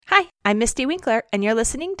I'm Misty Winkler, and you're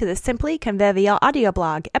listening to the Simply Convivial audio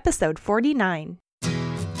blog, episode 49.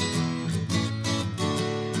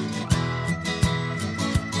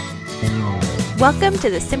 Welcome to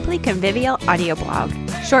the Simply Convivial audio blog,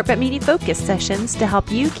 short but meaty focus sessions to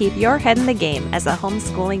help you keep your head in the game as a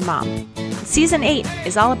homeschooling mom. Season 8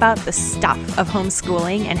 is all about the stuff of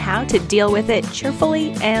homeschooling and how to deal with it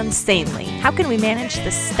cheerfully and sanely. How can we manage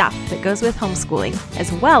the stuff that goes with homeschooling,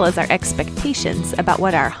 as well as our expectations about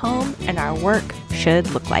what our home and our work should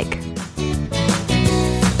look like?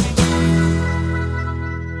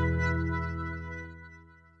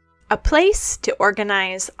 A place to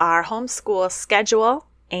organize our homeschool schedule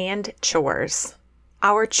and chores.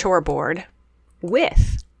 Our chore board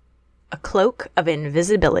with a cloak of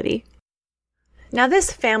invisibility. Now,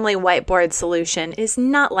 this family whiteboard solution is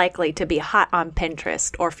not likely to be hot on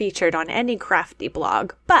Pinterest or featured on any crafty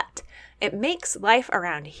blog, but it makes life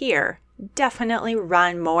around here definitely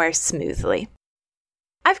run more smoothly.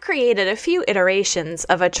 I've created a few iterations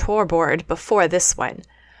of a chore board before this one.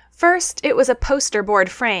 First, it was a poster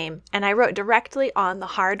board frame, and I wrote directly on the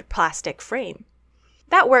hard plastic frame.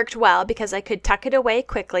 That worked well because I could tuck it away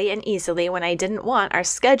quickly and easily when I didn't want our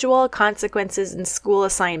schedule, consequences, and school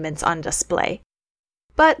assignments on display.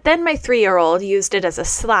 But then my 3-year-old used it as a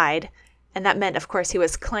slide, and that meant, of course, he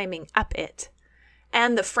was climbing up it.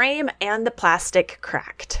 And the frame and the plastic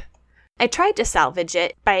cracked. I tried to salvage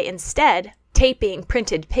it by instead taping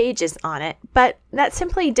printed pages on it, but that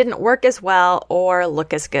simply didn't work as well or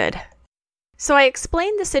look as good. So I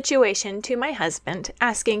explained the situation to my husband,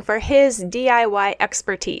 asking for his DIY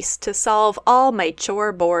expertise to solve all my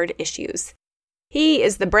chore board issues. He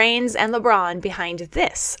is the brains and the brawn behind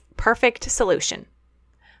this perfect solution.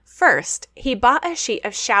 First, he bought a sheet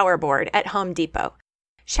of shower board at Home Depot.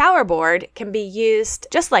 Shower board can be used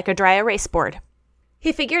just like a dry erase board.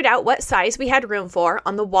 He figured out what size we had room for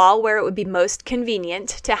on the wall where it would be most convenient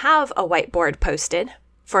to have a whiteboard posted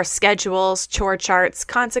for schedules, chore charts,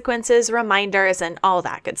 consequences, reminders, and all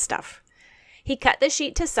that good stuff. He cut the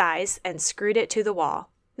sheet to size and screwed it to the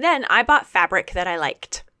wall. Then I bought fabric that I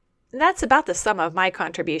liked. That's about the sum of my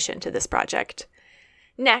contribution to this project.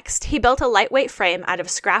 Next, he built a lightweight frame out of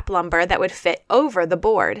scrap lumber that would fit over the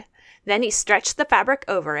board. Then he stretched the fabric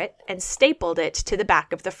over it and stapled it to the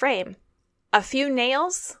back of the frame. A few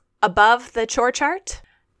nails above the chore chart,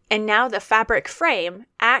 and now the fabric frame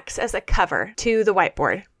acts as a cover to the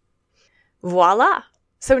whiteboard. Voila!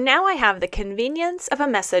 So now I have the convenience of a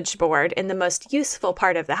message board in the most useful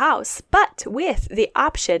part of the house, but with the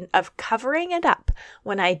option of covering it up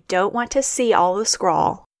when I don't want to see all the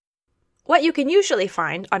scrawl. What you can usually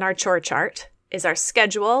find on our chore chart is our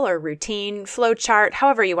schedule or routine, flow chart,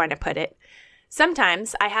 however you want to put it.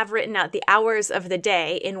 Sometimes I have written out the hours of the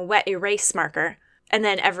day in wet erase marker, and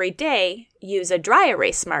then every day use a dry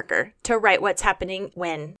erase marker to write what's happening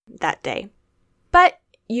when that day. But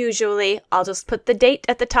usually I'll just put the date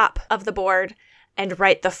at the top of the board and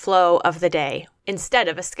write the flow of the day instead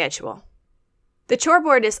of a schedule. The chore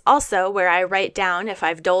board is also where I write down if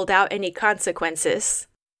I've doled out any consequences,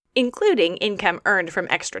 including income earned from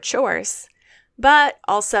extra chores, but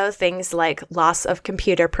also things like loss of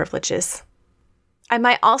computer privileges. I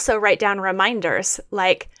might also write down reminders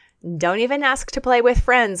like, don't even ask to play with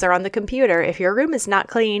friends or on the computer if your room is not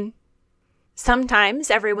clean.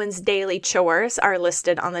 Sometimes everyone's daily chores are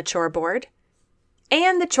listed on the chore board.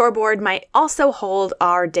 And the chore board might also hold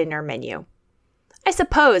our dinner menu. I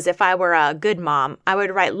suppose if I were a good mom, I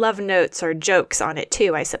would write love notes or jokes on it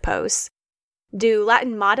too, I suppose. Do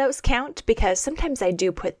Latin mottos count? Because sometimes I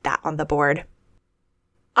do put that on the board.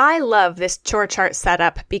 I love this chore chart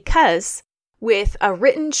setup because with a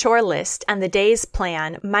written chore list and the day's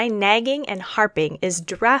plan, my nagging and harping is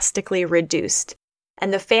drastically reduced,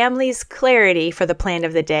 and the family's clarity for the plan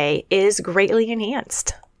of the day is greatly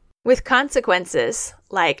enhanced. With consequences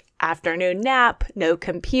like afternoon nap, no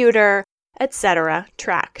computer, etc.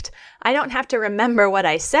 tracked, I don't have to remember what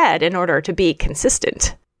I said in order to be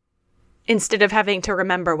consistent. Instead of having to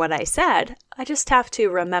remember what I said, I just have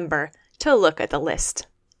to remember to look at the list.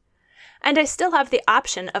 And I still have the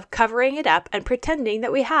option of covering it up and pretending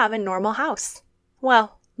that we have a normal house.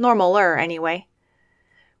 Well, normaler anyway.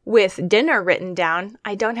 With dinner written down,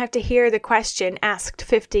 I don't have to hear the question asked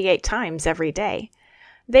 58 times every day.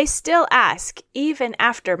 They still ask even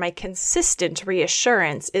after my consistent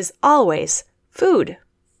reassurance is always food.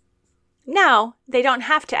 Now, they don't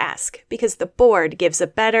have to ask because the board gives a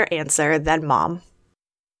better answer than mom.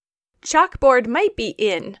 Chalkboard might be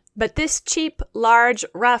in, but this cheap, large,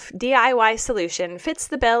 rough DIY solution fits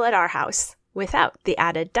the bill at our house without the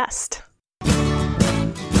added dust.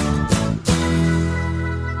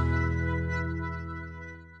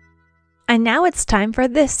 And now it's time for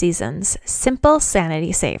this season's Simple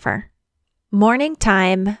Sanity Saver. Morning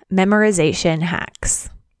Time Memorization Hacks.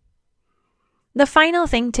 The final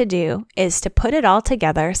thing to do is to put it all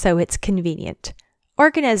together so it's convenient.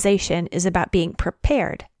 Organization is about being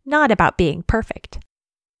prepared, not about being perfect.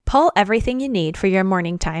 Pull everything you need for your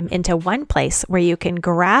morning time into one place where you can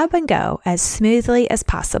grab and go as smoothly as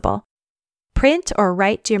possible. Print or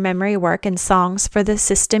write your memory work and songs for the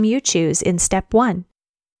system you choose in step 1.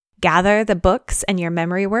 Gather the books and your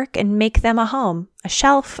memory work and make them a home, a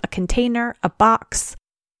shelf, a container, a box.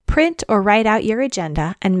 Print or write out your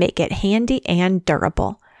agenda and make it handy and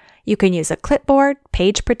durable. You can use a clipboard,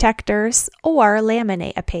 page protectors, or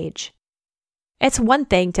laminate a page. It's one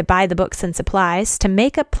thing to buy the books and supplies, to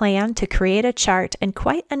make a plan, to create a chart, and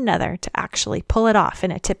quite another to actually pull it off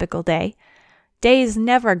in a typical day. Days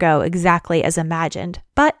never go exactly as imagined,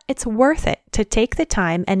 but it's worth it to take the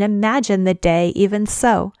time and imagine the day even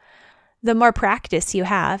so. The more practice you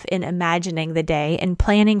have in imagining the day and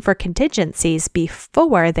planning for contingencies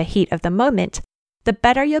before the heat of the moment, the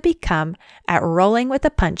better you'll become at rolling with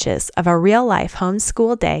the punches of a real-life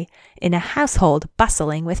homeschool day in a household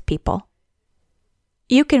bustling with people.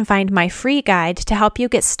 You can find my free guide to help you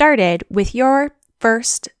get started with your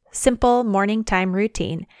first simple morning time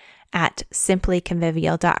routine at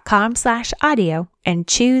simplyconvivial.com/audio and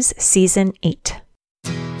choose Season 8.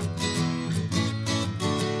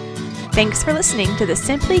 Thanks for listening to the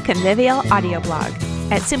Simply Convivial audio blog.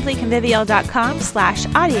 At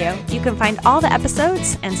simplyconvivial.com/audio, you can find all the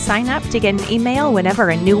episodes and sign up to get an email whenever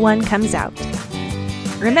a new one comes out.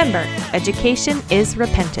 Remember, education is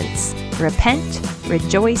repentance. Repent,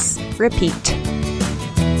 rejoice, repeat.